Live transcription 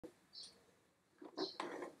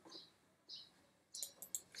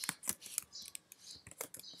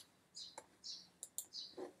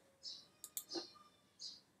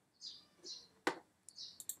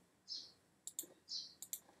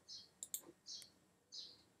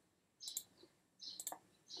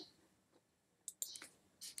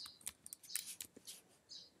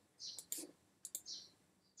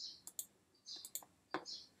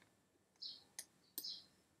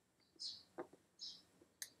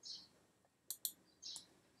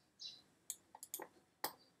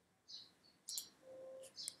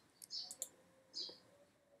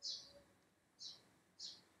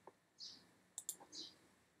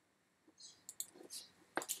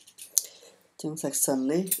trong section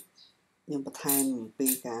này nhưng mà thêm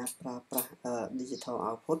pi cả digital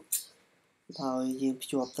output thôi dương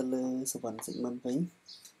chụp từ lưng sự vận dịch mình với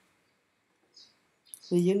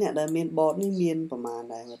thì dưới này đây miền bột này miềnประมาณ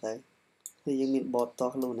này mà thấy thì dương miền bột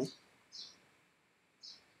to luôn đấy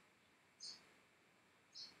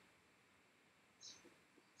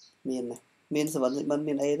miền này miền sự vận dịch mình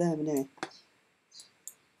miền A đó bên này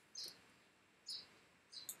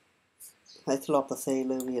hãy slot the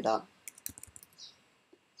sailor về đó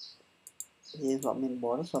thì slot miền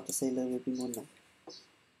bột slot the sailor về pin môn này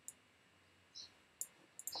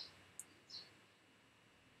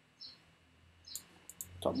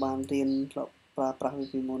chọn bàn riêng slot pra về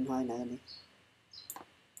pin môn hai này đi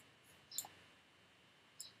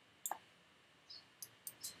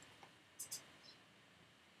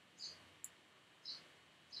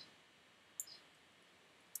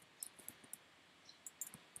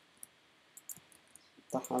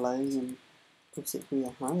ta lấy mình thực sự khi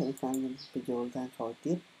hỏi ở sang mình bây giờ ta khỏi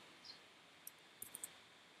tiếp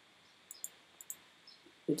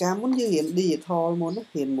cá muốn như hiện đi thôi muốn nó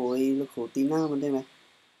hiện mỗi lực khổ tí nào mình đây này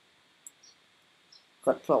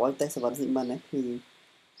cật phỏ tay sẽ vẫn dị mình đấy thì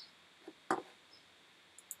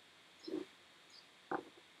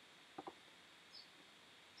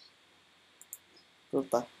tốt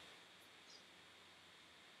ta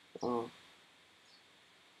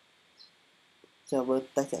chờ với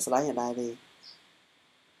tay sẽ slide ở đây đi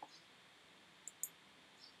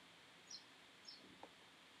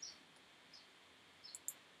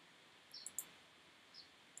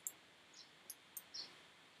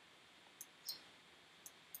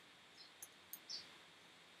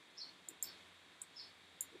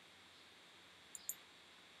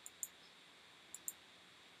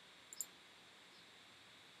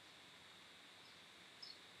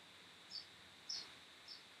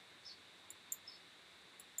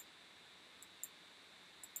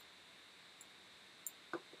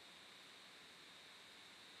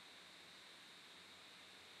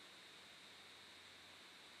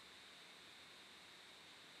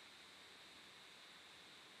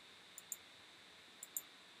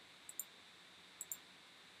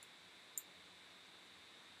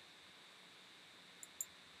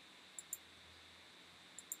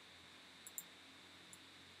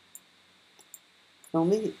trong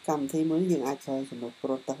นี้cầm thì mới dừng ai chơi cho nó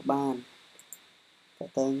protect ban cái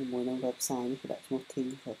tên mùi trong website này đã một thì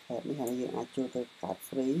phải phép mới là dừng ai chơi từ card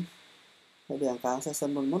free cái đường cao sẽ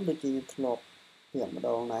sân một mốt được chỉ lột điểm một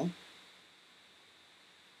đồ đấy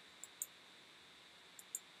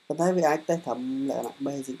có thấy với ai tay thẩm lại là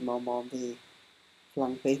basic mồm thì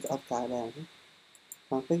lăng phí ở cái đèn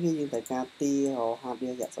lăng phí cái gì tại ca ti hoặc hạt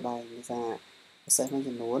bia dạ sau đây người ta sẽ nó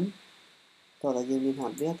chỉ muốn thôi là dương hạt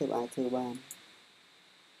viết thì ai thư ban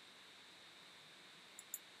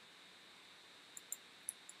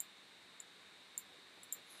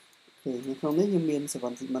thì không biết như miền sẽ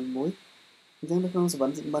vẫn dịch mình muối nhưng nó không sẽ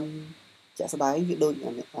vẫn dịch mình chả sẽ đáy cái đôi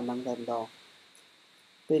ở nằm gần đó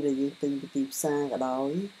bây giờ như tình tìm xa cả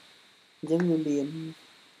đói giống như miền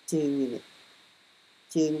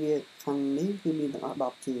trên việc thằng đấy khi mình đã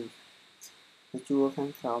đọc thì chua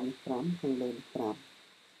khang khảo lắm khang lên lắm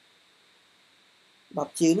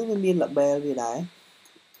đọc chữ nó miền là bè vì đấy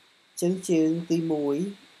chứng chương tí muối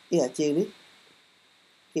ý là chương đấy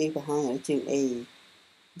kia và hai là chương E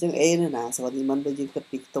chương E nữa nè sao thì mình bây giờ cất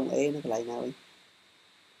việc tông E nó lại nào ấy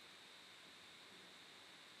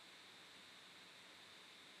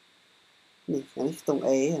nè cái tông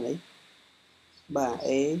E này bà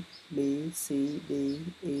A B C D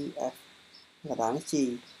E F là đó nó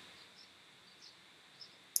chi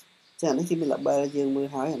chẳng nó khi mình là ba dương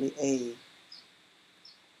 12 là nó E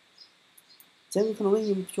chứ không nói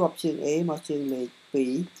như chụp trường E mà trường lệ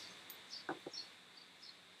phí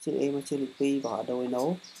trường E mà trường lệ phí vào đôi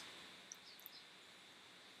nấu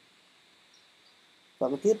và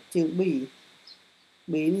cái tiết trường B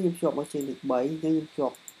B nó như chụp mà trường lệ 7 nhưng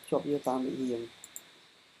chụp vô tam bị hiền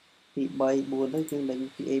ពី3 4ទៅយើងលេង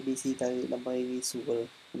ពី ABC ទៅដើម្បីងាយស្រួល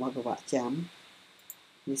មកពិបាកចាំ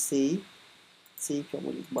នេះ C ភ្ជាប់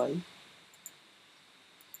មួយលេខ3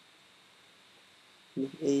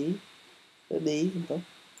នេះ E ទៅ D ទៅ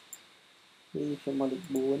នេះភ្ជាប់មកលេខ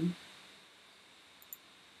4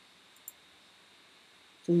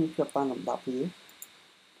យើងភ្ជាប់តាមលំដាប់វារ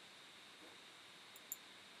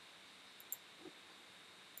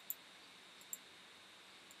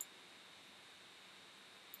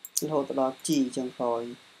ហូតដល់ G ចុងក្រោយ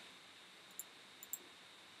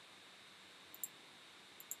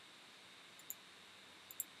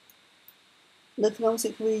នៅក្នុង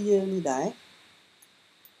sequence យើងនេះដែរ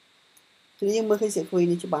គឺយើងមើលឃើញ sequence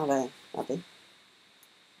នេះច្បាស់ដែរអត់ទេ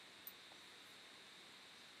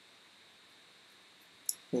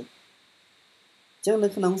ចឹងនៅ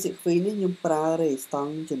ក្នុង sequence នេះខ្ញុំប្រើ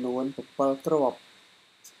resistance ចំនួន7គ្រាប់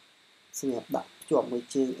សម្រាប់ដាក់ភ្ជាប់មួយ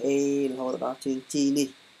ជើង A រហូតដល់ជើង G នេះ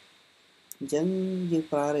អញ្ចឹងយើង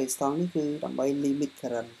ប្រើ resistance នេះគឺដើម្បី limit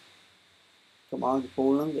current កុំឲ្យអំពូ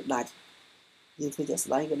លហ្នឹងវាដាច់យើងធ្វើជាក់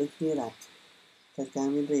ស្ដែងក៏ដូចគ្នាដែរតែការ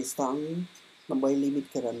មាន resistance ដើម្បី limit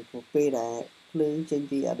current ព្រោះពេលដែលភ្លើងចេញ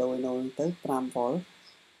ពី Arduino ទៅ 5V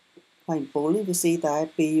ហើយអំពូលនេះវាស៊ីតែ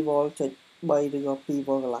 2V.3 ឬក៏ 2V ក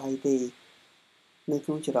ន្លះទេនៅក្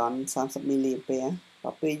នុងចរន្ត 30 មីលីអាំពែដ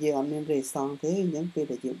ល់ពេលយើងអត់មាន resistance ទេអញ្ចឹងពេល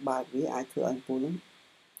ដែលយើងបើកវាអាចធ្វើឲ្យអំពូលហ្នឹង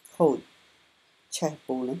ខូចឆេះអំ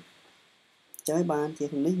ពូលហ្នឹងអញ្ចឹងបានជា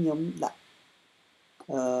ក្នុងនេះខ្ញុំដាក់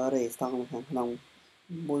resistance នៅខាងក្នុង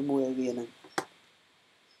មួយឲ្យវាហ្នឹង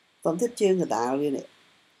បន្តទៀតជើងកដាលវានេះ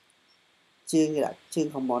ជើងគេដាក់ជើង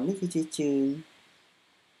common នេះគឺជាជើង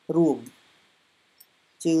រួម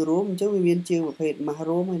អញ្ចឹងវាមានជើងប្រភេទម៉ាស់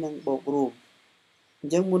រួមហើយនិងបូករួមអ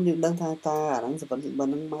ញ្ចឹងមុនយើងដឹងថាតើអាហ្នឹងសវណ្ណស៊ីមិន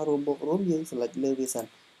ហ្នឹងម៉ាស់រួមបូករួមយើង select លើវាសិន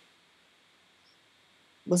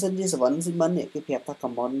បើសិនជាសវណ្ណស៊ីមិននេះគេប្រាប់ថា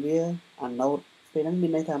common វា anode ពេលហ្នឹងមា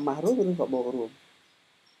នន័យថាម៉ាស់រួមឬក៏បូករួម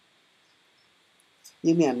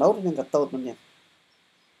យើងមាន anode និង cathode មិនចឹង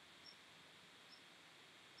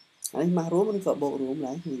អានេះម៉ាស់រួមឬក៏បូករួម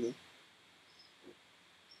ដែរនិយាយ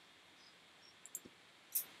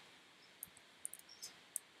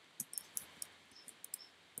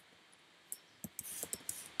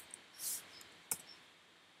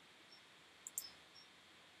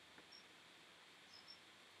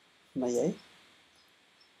មិនអី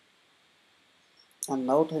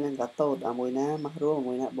anode ហើយនិង cathode អាមួយណាម៉ាស់រួមអា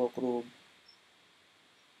មួយណាបូករួម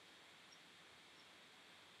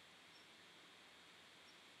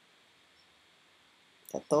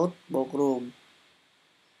cathode បូករួម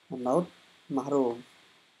anode ម៉ាស់រួម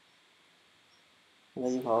ហើយ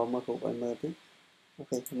យើងហៅមើលរូបឲ្យមើលតិចអូ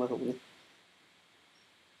ខេមើលរូបនេះ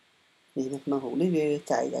នៅក្នុងរូបនេះវា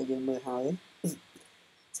ចែកឲ្យយើងមើលហើយ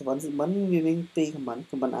សវណ្ណស៊ីមិនវាមានពីរ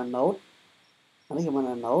common anode អានេះ common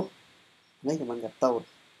anode នេះ common cathode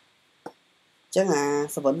អញ្ចឹងអា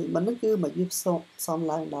សវណ្ណស៊ីមិនហ្នឹងគឺមកវាផ្សំ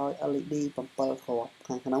ឡើងដោយ LED 7គ្រាប់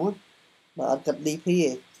ខាងក្នុងដល់អត់កាត់ DP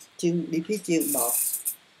ទេជើង DP ជើង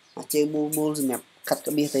10អាជើងមូលសម្រាប់កាត់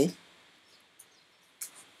ក្បៀសទេ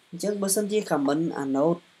អញ្ចឹងបើសិនជា common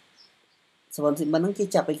anode សវណ្ណស៊ីមិនហ្នឹងគេ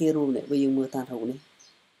ចាប់ឲ្យគេរួមនេះបើយើងមើលតាមរូបនេះ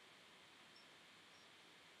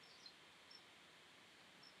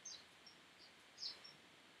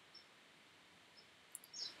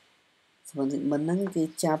សវណ្ណស៊ីមិនហ្នឹងគេ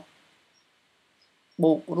ចាប់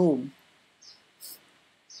បូករួម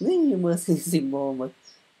នេះមើល symbol មើល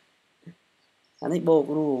អានេះបូក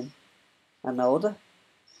រួម anode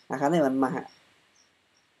អាខាងនេះមិនម៉ាស់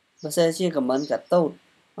បើសិនជា common cathode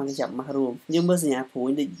បានគេចាប់ម៉ាស់រួមយើងមើលសញ្ញាព្រួយ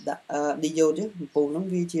ដូចដាក់ diode ចឹងអំពូលហ្នឹង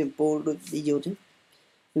វាជាអំពូលដូច diode ចឹង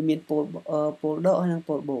វាមានពូលដកហើយនិង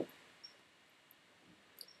ពូលបូក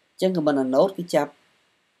អញ្ចឹង common anode គឺចាប់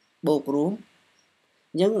បូករួម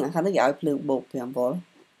អញ្ចឹងអាខាងនេះគេឲ្យភ្លើងបូក 5V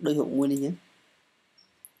ដូចរូបមួយនេះចឹង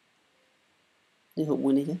នេះរូបមួ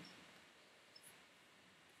យនេះចឹង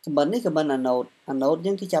common នេះ common anode អញ្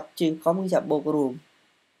ចឹងគេចាប់ជើងខំគេចាប់បូករួម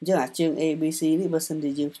អញ្ចឹងអាជើង ABC នេះបើសិនជា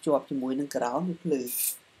យើងភ្ជាប់ជាមួយនឹង ground វាភ្លើង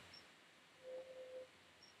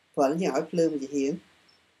ព្រោះនេះយើងឲ្យភ្លើងមួយជាហៀង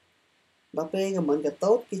ដល់ពេល common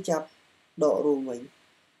cathode គេចាប់ដករួមវិញ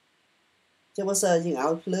អញ្ចឹងបើសិនយើងឲ្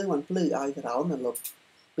យភ្លើងមិនភ្លឺឲ្យ ground នៅលុប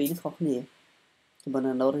ពីរនេះខុសគ្នា common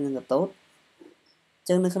anode និង cathode អញ្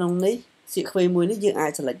ចឹងនៅក្នុងនេះសៀកខ្វែងមួយនេះយើងអា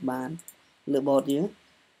ច select បានលើ board យើង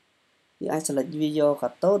អាច select វាយក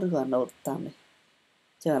cathode ឬក៏ anode តាមនេះ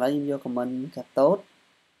អញ្ចឹងឥឡូវយើងយក common cathode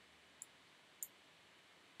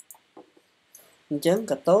អញ្ចឹង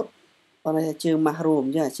cathode បានន័យថាជើងម៉ាស់រួមអ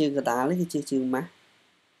ញ្ចឹងអាជើងកណ្ដាលនេះគឺជាជើងម៉ាស់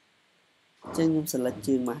អញ្ចឹងខ្ញុំ select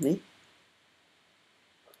ជើងម៉ាស់នេះ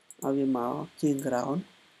ឲ្យវាមកជើង ground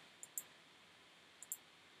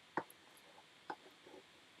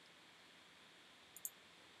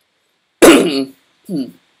អ ok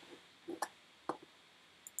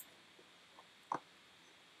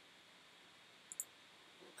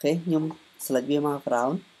nhưng select viên màu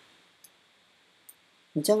brown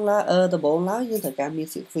chẳng là tờ bộ láo như thời ca miễn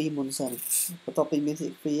sĩ phi môn sần có topic miễn sĩ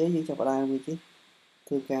phi ấy nhưng cho bà đài chứ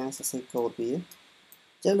thư ca sẽ xây code phía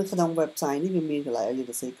chắc là trong website này mình lại ở như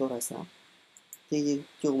xây code hay sao chứ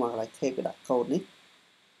chung mà lại thêm cái đặt code này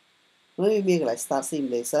nếu mình lại start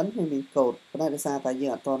simulation thì mình code cái này sao tại vì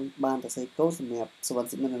ở toàn ban xây code thì mẹp số vận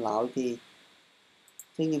mình lão thì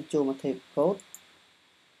chứ nhưng chung mà thêm code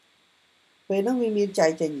về nó mình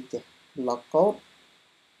chạy trên gì chứ log code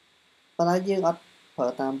và nói dương ở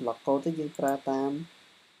ở tam log code tới dương ra tam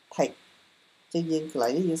thạch chứ dương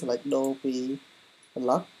lấy dương select đồ vì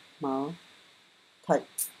log màu thạch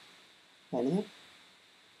này nhé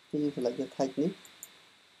chứ dương select được thạch nhé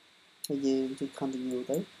bây giờ chúng continue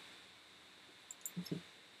tới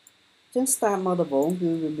chứ start màu vốn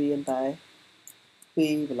cứ viên tại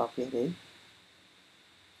vì block vậy đấy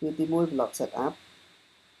cứ tí môi block setup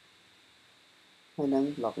hay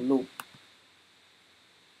năng block loop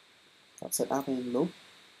setup hay loop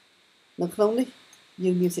nó không đi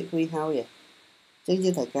dương sẽ quy hao vậy chứ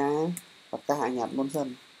như thời ca và ca hạ nhạt môn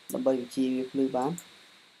sân đâm bây chi lưu bán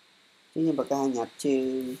chứ như bà ca hạ nhạt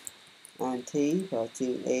trừ an thí và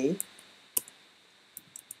trừ ế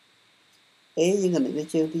nhưng gần định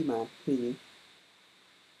chơi tí mà thì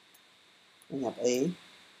nhạt ế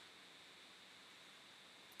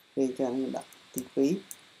về cho anh đặt thì phí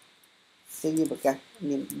chứ như bà ca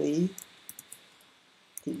nhìn bí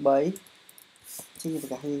thì bấy chứ như bà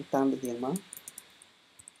ca hay tam được hiện máu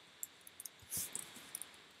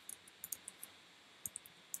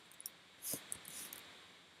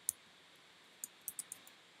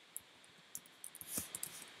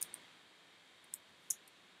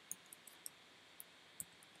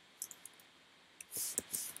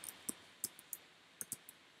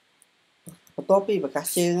topi và các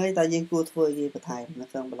chương ấy ta nhiên cua thôi gì và thầy nó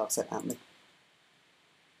không block setup này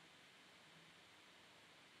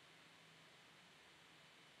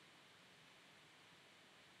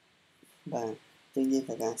và tuy nhiên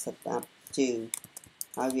phải cả setup trừ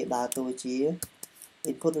hai việc đa tôi chỉ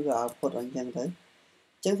input và output ở chân tới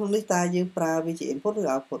chứ không lý ta dương pra với chỉ input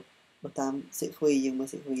và output và tam sẽ khuy nhưng mà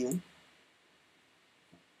sẽ khuy đấy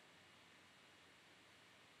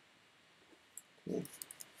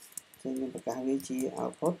cho nên cả vị trí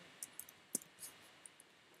output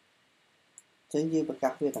chứ như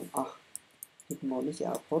cả việc thằng một nó sẽ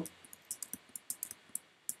output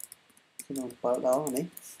cho nên vào đó này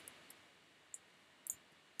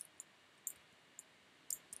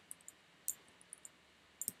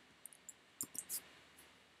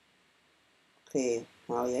ok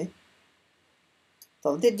nào vậy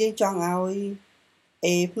tổng tiết dương cho ngồi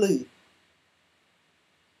e plus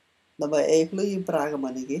là vậy e plus dương pra của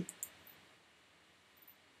mình này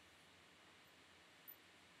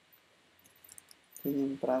thì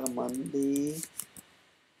nhưng pra của mình đi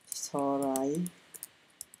so rái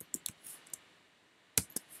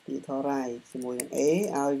đi thò rai thì mùi thằng ế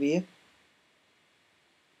ai viết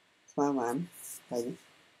hoa mãn thầy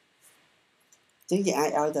chứng gì ai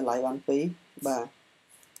ao thì lại bán phí bà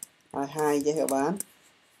ai hai giới hiệu bán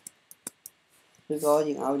rồi có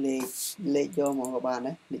những ao lệ cho mọi người bạn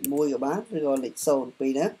đấy lịch môi của bán rồi có lịch sồn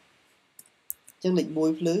phí đó chứng lịch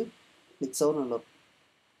môi phứ lịch sồn là luật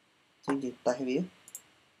chứng gì tại viết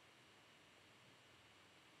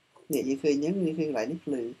nghĩa như khi nhấn như khi lại lịch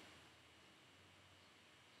phứ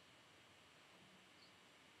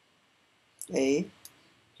ế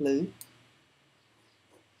phứ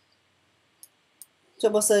cho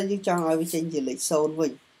bao giờ những chọn ai với trên gì lịch sồn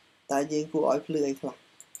mình tại vì của ai phứ ấy là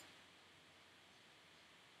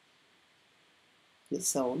lịch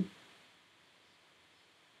sồn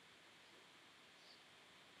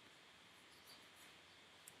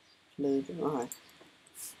phứ nó hỏi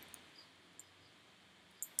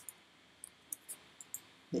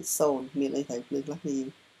lịch sồn miền ấy thấy phứ lắc gì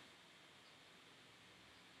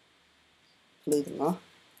phứ nó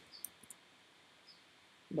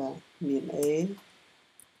và miền ế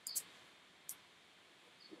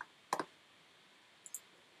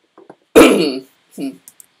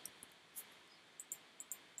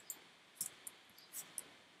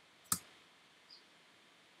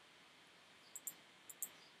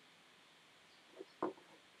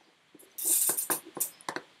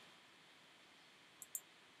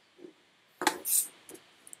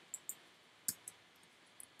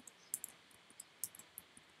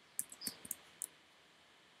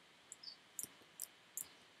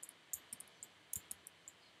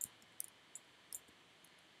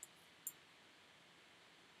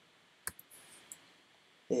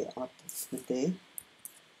để thực tế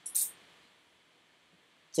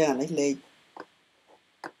chẳng hạn lấy lên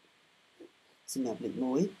sinh nhập lịch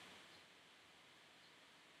muối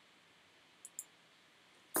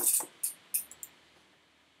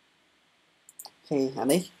ok anh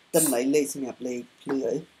ấy tân lấy lên sinh nhập lên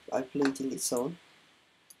lưỡi ở lưỡi trên lịch số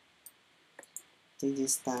trên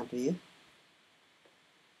start với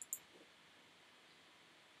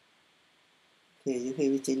thì như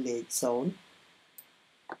khi trên lịch số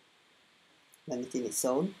là trên lịch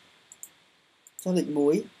số cho lịch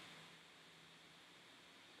muối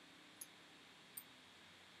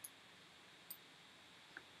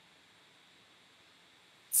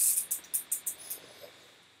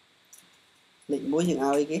lịch muối những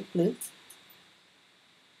ao ghép lưới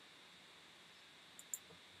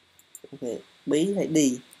ok bí hay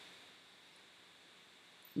đi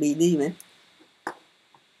bị đi mấy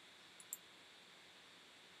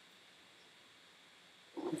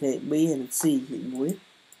ok bí hay là xì lịch muối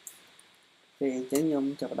ok chẳng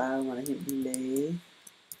nhôm chọc đau mà nó hiện đi lấy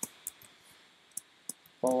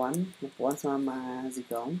quán sao mà gì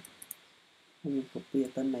cũng mình cục bia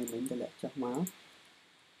tên này mình để lại cho máu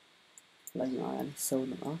lấy nhỏ ăn sâu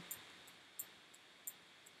nữa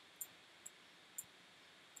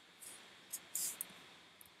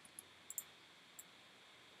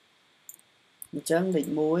mình trắng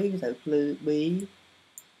định muối thử lư bí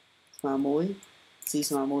xoa muối xi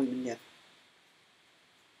xoa môi mình nhỉ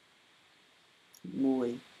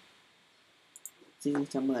mùi xi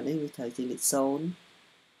cho mượn đấy thời chỉ lịch sâu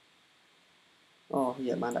ồ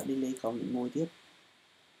giờ bạn đã đi lấy còn bị mùi tiếp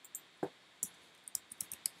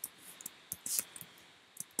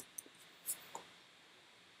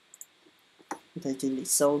thầy trình lịch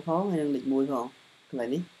sâu khó hay đang lịch mùi không lại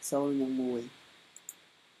đi sâu nhưng mùi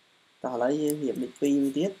ta lấy hiệp lịch pi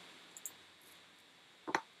mới tiết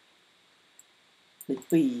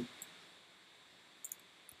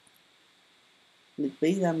lịch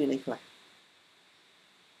pi ra mình lịch lại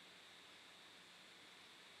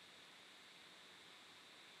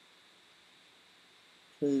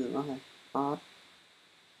từ nó hay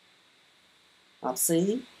ọt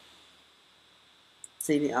xí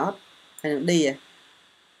thì ọt hay là đi à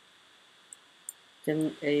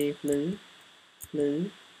chân e lứ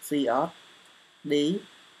xì ọt đi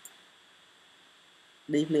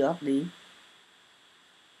lứ ọt đi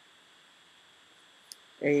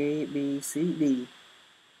a b c d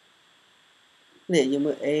để như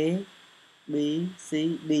mà a b c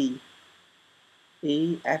d e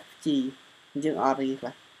f g nhưng ọt gì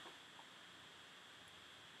là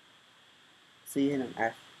c hay là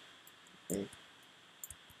f okay.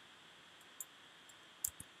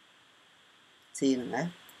 C là f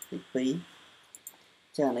lịch phí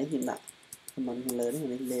cho lấy hiện đại mình lớn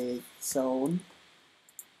mình lên số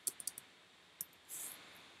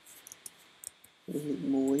lịch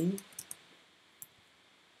muối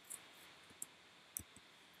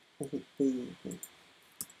lịch phí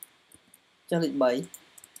cho lịch 7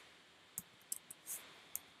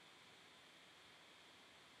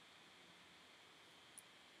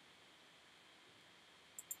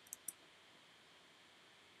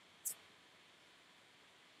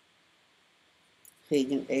 thì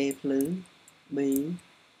những A plus B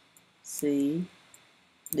C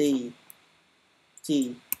D G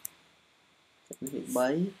lịch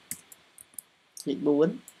 7 lịch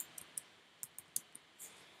 4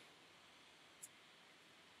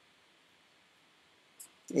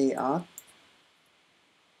 A odd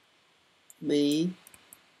B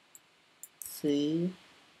C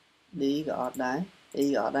D gọt đáy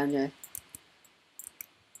Y gọt đáy nha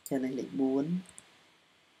cho nên lịch 4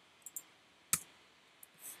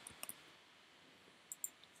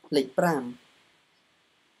 lịch 5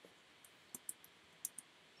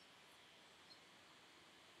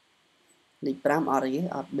 lịch 5 ọt gì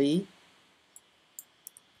ọt B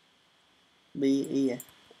B E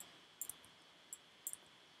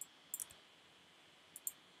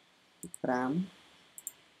 5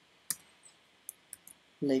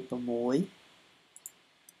 lịch 6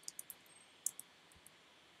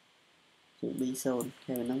 chữ B sồn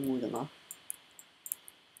theo nó vui được nó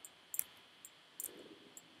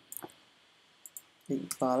lịch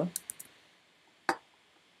 7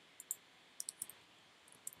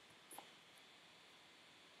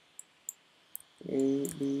 A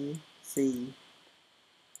B C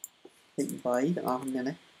lịch 7 được không nha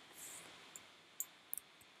đấy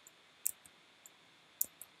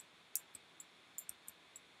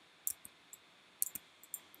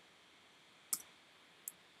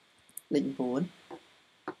lịch 4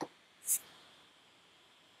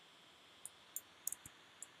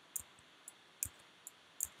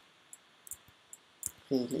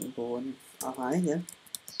 thì lịch 4 ở hỏi nhớ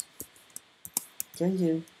chứ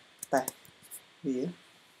như tại vì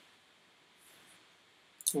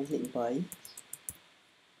nó hiện với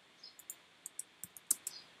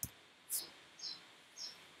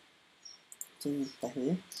chứ tại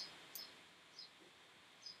vì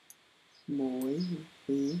muối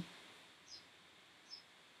vì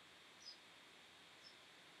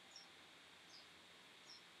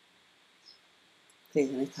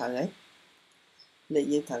thì nó thở ấy lấy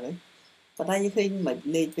dương thở ấy và đây khi mình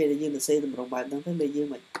lên về là dương là xây tầm rộng bài đang thấy lấy dương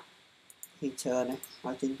mình thì chờ này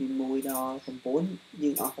ở trên pin mùi đo tầm 4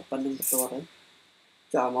 dương ở một phần to đấy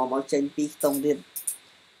cho mà trên pi tông điện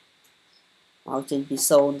ở trên pi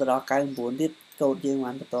sôn từ đó cái 4 tiết cột dương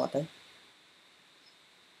hoàn to đấy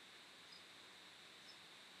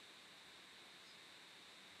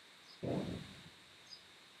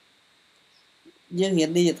dương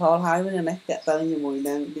hiện đi thò hai với này kẹt tao như mùi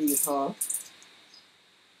đang đi thò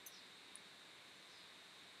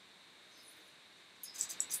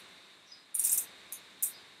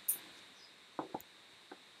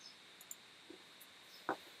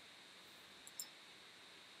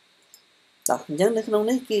đó nhớ nó không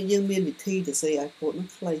đấy kia dương miên bị thi để xây iPhone nó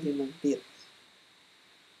play như mình tiệt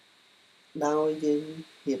đau dương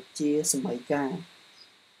hiệp chia sợi ca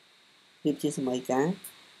hiệp chia sợi cá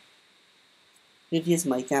hiệp chia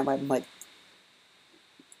sợi cá bài mạch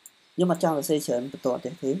nhưng mà cho là xây trở nên tốt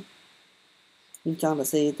thế nhưng cho là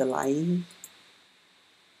xây từ lại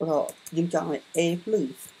rồi nhưng cho là e plus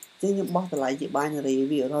chứ nhưng bỏ từ lại chỉ ba nhà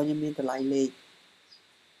review thôi nhưng miên từ lại lì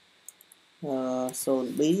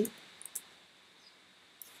sồn bí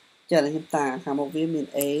cho là chúng ta khá một viên miền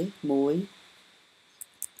ế muối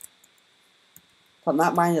thật ra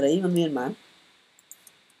ba nhà đấyมันmiền mà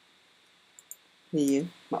thì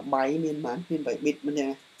mà bảy miền mà miền bảy bịt mình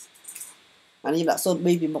nè anh em đã sồn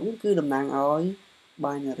bi vì móng cứ đầm nàng ơi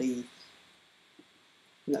ba nhà rì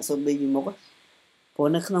đã sồn bi vì móng á phố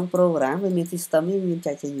nó không program với miền system với miền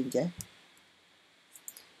chạy chạy nhìn chứ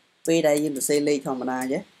vì đây chúng ta xây lên không mà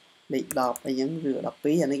chứ lịch đọc hay những rửa đọc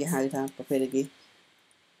phí là cái hai thằng cà phê đây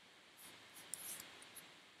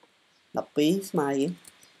đọc phí smile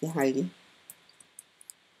cái hai đi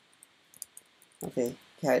ok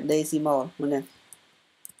cái decimal mình nè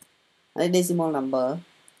đây decimal number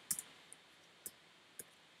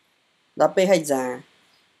đọc phí hay giá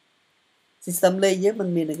system lên với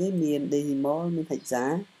mình là cái miền decimal mình hay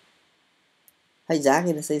giá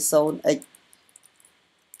cái là xây zone x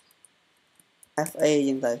fa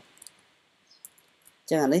như vậy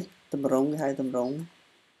chẳng hạn đấy tầm rộng hai tầm rộng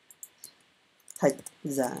thạch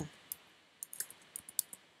giá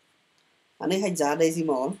anh ấy hạch giá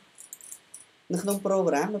decimal nó không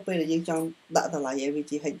program nó phải là những trong đã thật lại em vị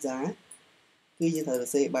trí hạch giá cứ như thời là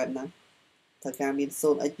bài năng thời ca miền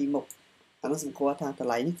zone HP1 nó sẽ có thang thật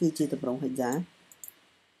lại nó cứ chia tầm rộng hạch giá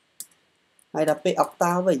hay đập p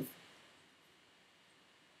octave vậy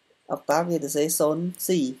octave thì sẽ zone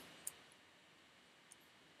C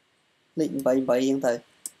lệnh 77 như thời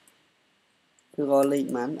cứ gọi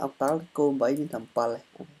lệnh mán octave cô 7 như thầm pa này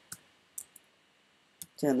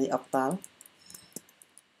cho nên octave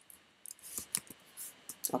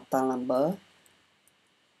number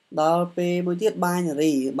đó p mỗi tiết ba nhà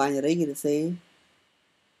rì thì sẽ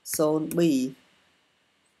zone B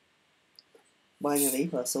ba nhà rì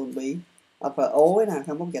và zone B phải ố ấy nào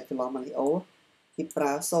không bóc dạch cho bọn mình ố cái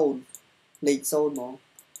pra zone lịch zone mà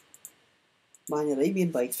ba nhà rì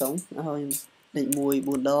biên vậy sống thôi định mùi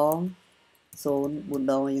buồn đo zone buồn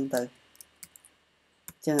đo như từ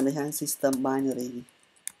cho nên hàng system ba nhà rì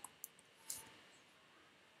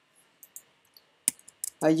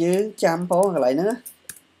ở dưới trăm phố lại nữa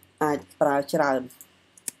ai praច្រើន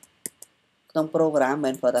ក្នុង program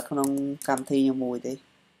មិនព្រោះតែក្នុងកម្មវិធីមួយទេ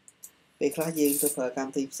ពេលខ្លះយើងទៅប្រើកម្ម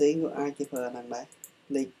វិធីផ្សេងក៏អាចជាប្រើហ្នឹងដែរ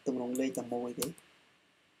លេខទម្រង់លេខតែមួយទេ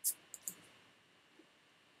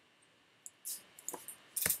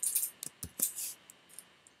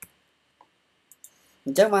អ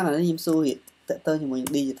ញ្ចឹងបានអានេះខ្ញុំសួរតើទៅជាមួយ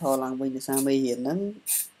digital ឡើងវិញដោយសារមេរៀនហ្នឹង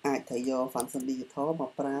អាចត្រូវយក function digital មក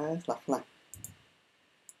ប្រើខ្លះ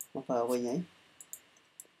មកប្រើវិញហើយ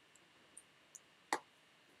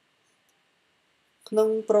ក្នុង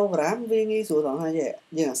program វាងាយស្រួលដល់ហើយ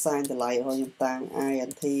យើង assign តម្លៃរបស់ខ្ញុំតាំង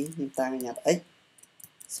int ខ្ញុំតាំងអញ្ញត្តិ x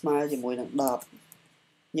ស្មើជាមួយនឹង10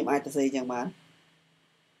ខ្ញុំអាចទៅសេអញ្ចឹងបាន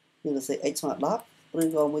ខ្ញុំទៅសេ x ស្មើ10ឬ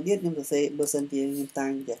ក៏មួយទៀតខ្ញុំទៅសេបើសិនជាខ្ញុំតាំ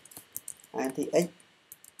ងចេះ int x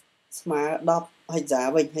ស្មើ10ហិចសា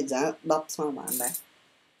វិញហិចសា10ស្មើប៉ុន្មានដែរ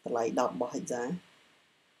តម្លៃ10របស់ហិចសា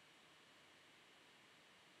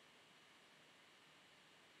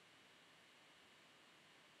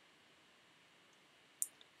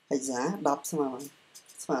ហិចសា10ស្មើ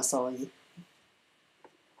អសយ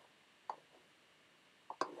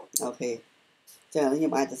អូខេចឹងឥឡូវខ្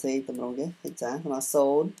ញុំអាចសរសេរតម្រងនេះហិចសារស្មើ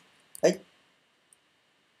 0x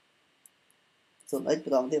 0x បន្ត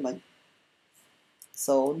ទៀតមិន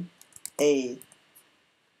 0a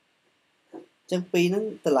ចឹងពីរហ្នឹង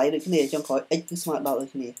តម្លៃដូចគ្នាចុងក្រោយ x គឺស្មើ10ដូច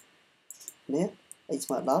គ្នានេះ x ស្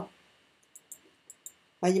មើ10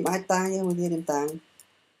ហើយខ្ញុំអាចតាំងមួយទៀតខ្ញុំតាំង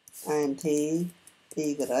int y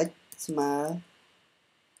ស្មើ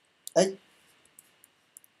x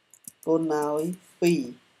គុណឲ្យ2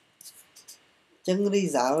ចឹង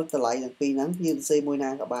result តម្លៃទាំងពីរហ្នឹងយើងសរសេរមួយណា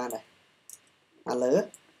ក៏បានដែរឥឡូវ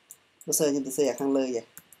បើសិនខ្ញុំសរសេរខាងលើខ្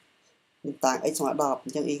ញុំតាំង x ស្មើ10អ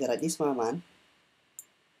ញ្ចឹង y នេះស្មើប៉ុន្មាន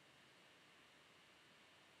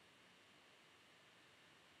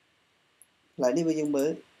ឡើយនេះបើយើងមើ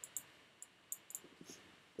ល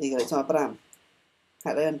y ស្មើ5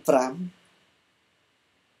ហេតុអីបាន5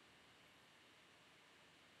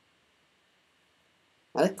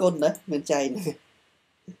អានេះគុណណាមានចែក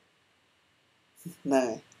ណា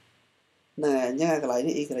ណែអញ្ចឹងកន្លែង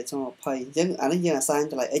នេះ y ស្មើ20អញ្ចឹងអានេះយើងអាសាញ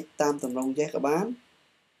តម្លៃ x តាមតម្រងចេះក៏បាន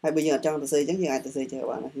ហើយបើយើងអត់ចង់សរសេរអញ្ចឹងយើងអាចសរសេរចេះក៏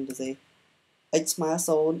បានណាខ្ញុំសរសេរ x ស្មើ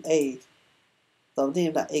 0a តោះទីខ្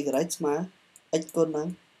ញុំដាក់ y ស្មើ x គុណនឹង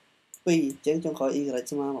2អញ្ចឹងចុងក្រោយ y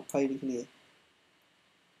ស្មើ20ដូចគ្នា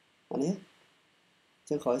អានេះ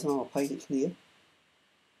ចុងក្រោយស្មើ20ដូចគ្នា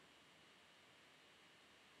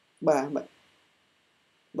បាទហ្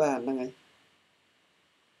នឹងហើយ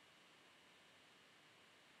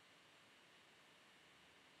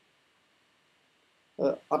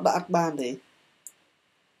អត់ដាក់អត់បានទេ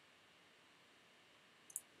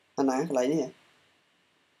អាណាកន្លែងនេះ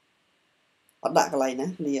អត់ដាក់កន្លែងណា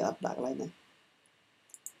នេះអត់ដាក់កន្លែងណា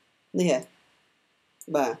នេះហ៎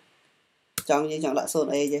បាទយើងចង់ដាក់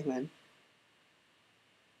 0a ចេះមែន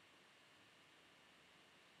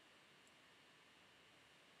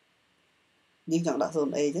យើងចង់ដាក់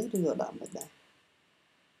 0a ចឹងឬក៏ដាក់មិនដែរ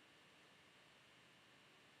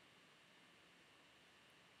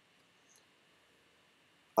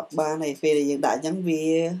អត់បានទេពេលដែលយើងដាក់អញ្ចឹងវា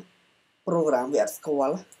program វាអត់ស្គា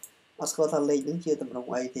ល់ថាលេខហ្នឹងជាតម្រង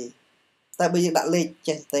អីទេតែបើយើងដាក់លេខ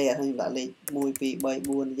ចេះទេហើយយើងដាក់លេខ1 2 3 4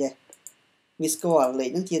ចេះវាស្គាល់លេខ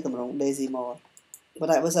ហ្នឹងជាតម្រង decimal ប៉ុន្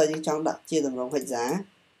តែបើសិនយើងចង់ដាក់ជាតម្រង hexa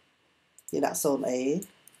យើងដាក់ 0a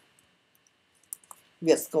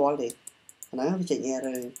វាស្គាល់ទេអាហ្នឹងវាចេញ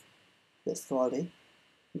error វាស្គាល់ទេ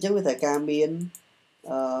អញ្ចឹងវាត្រូវការមាន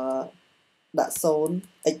ដាក់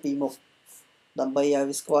 0x ពីមុខដើម្បីឲ្យ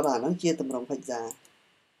វាស្គាល់ថាអាហ្នឹងជាតម្រង hexa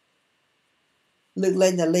លើកលែ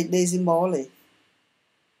ងតែលេខ decimal ទេ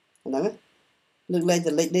ហ្នឹងលើកលែង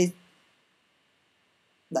តែលេខ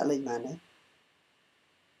ដាក់លេខប៉ុន្មានណា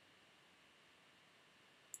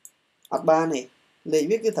អត់បានទេលេខ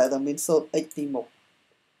វាគឺត្រូវតែមាន 0x ពីមុខ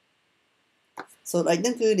 0x ហ្នឹ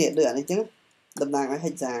ងគឺនេះដូចអានេះអញ្ចឹងតំណាងឲ្យ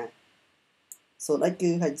hexa 0x គឺ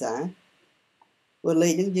hexa ព្រោះលេ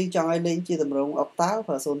ខហ្នឹងយើងចង់ឲ្យលេខជាតម្រង octal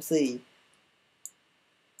ប្រើ 0c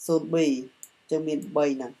 0b អញ្ចឹងមាន3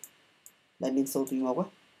ហ្នឹងដែលមាន0ពីមុខ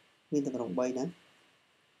មានតម្រង3ហ្នឹង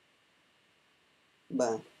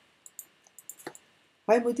បាទ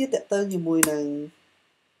ហើយមួយទៀតតើតើជាមួយនឹង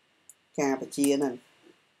ការបញ្ជាហ្នឹង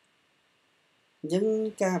អញ្ចឹង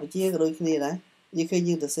ការបញ្ជាក៏ដូចគ្នាដែរយើងឃើញ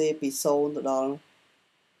យើងទៅសេពី0ទៅដល់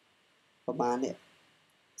ប្រហែលនេះ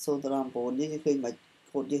0ទៅដល់9យើងឃើញមិន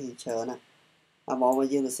កូដយើងច្រើនណាស់អាមក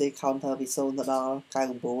យើងទៅសេ counter ពី0ទៅដល់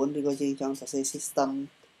99ឬក៏យើងចង់សរសេរ system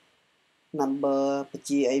number បញ្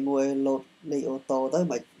ជាអីមួយ load លេខអូតូទៅ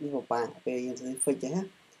មិនពិបាកពេលយើងសរសេរ fix ចឹងណា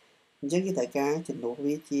អញ្ចឹងគេត្រូវការចំនួន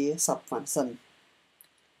វាជា sub function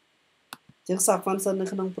ចឹង sub function នៅ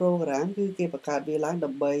ក្នុង program គឺគេបង្កើតវាឡើងដើ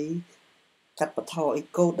ម្បីកាត់បន្ថយ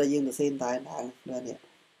code ដែលយើងសរសេរតែដល់នេះ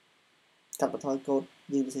កាត់បន្ថយ code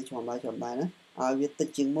យើងសរសេរចំណាយណាឲ្យវាតិច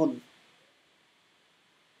ជាងមុន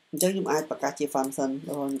អញ្ចឹងខ្ញុំអាចបង្កើតជា function ដ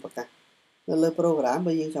ល់ខ្ញុំបង្កើតនៅលើ program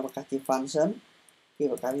បើយើងចង់បង្កើតជា function គេ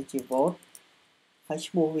បង្កើតវាជា vote ហើយ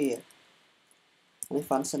ឈ្មោះវានេះ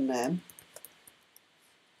function name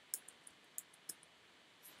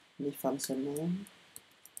នេះ function name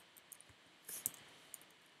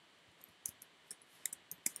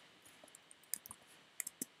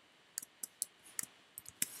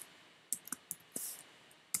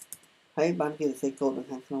ហើយបានគេសរសេរ code នៅ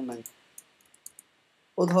ខាងក្នុងហ្នឹង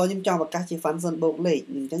ឧទាហរណ៍ខ្ញុំចង់បង្កើតជា function បូកលេខ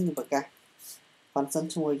អញ្ចឹងខ្ញុំបង្កើត function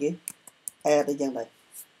ឈ្មោះគេ add អីចឹងដែរ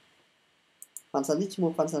function នេះឈ្មោះ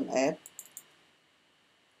function add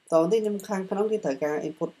តោះនេះខ្ញុំខាងក្នុងគេត្រូវការ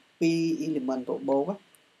input 2 element បូកអ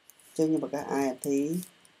ញ្ចឹងខ្ញុំបង្កើត int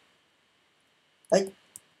x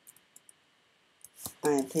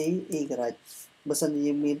int y បើសិន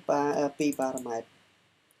ជាមាន2 parameter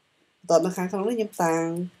តោះនៅខាងក្នុងនេះខ្ញុំតាំង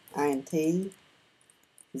int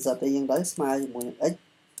z អីយ៉ាងដែរស្មើជាមួយនឹង x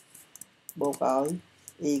บวกเอา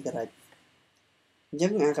y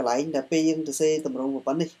những cái lại là p nhưng từ c tầm rộng một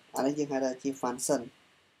vấn đi này nhưng hay là chi function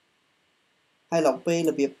hay lòng p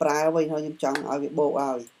là việc pra vậy thôi nhưng chẳng ở việc bộ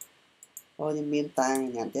ao thôi nhưng miên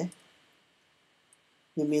tang nhàn chứ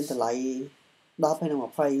nhưng miên từ lại đó hay là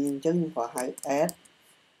một phay nhưng chứ nhưng phải hai s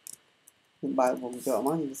nhưng bài vùng chỗ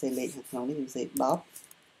máu nhưng c lệ hoặc lòng đi nhưng c đó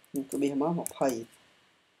nhưng cứ biết máu một phay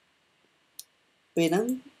p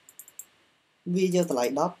nắng video từ lại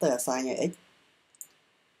đó từ sai nhà x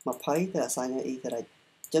một phay từ sai nhà y cái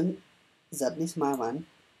chứng giật đi mà vẫn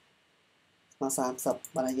mà sàn sập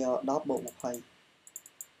bà này giờ đó bộ một phay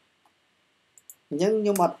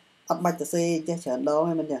nhưng mà ắt bạch c chắc chắn đâu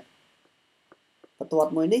hay mình nhỉ và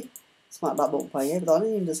tuột mới đi mà đọc bộ phay đó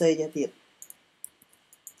nhưng c cho tiệt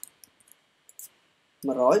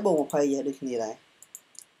mà rối bộ một phay vậy được gì này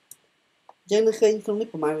chứ nó khi không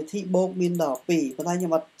biết của mai thì bộ miền đỏ pì và đây nhưng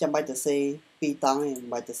mà chăm bạch c pi tăng này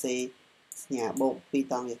bạch c nhà bộ pi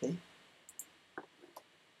tăng như thế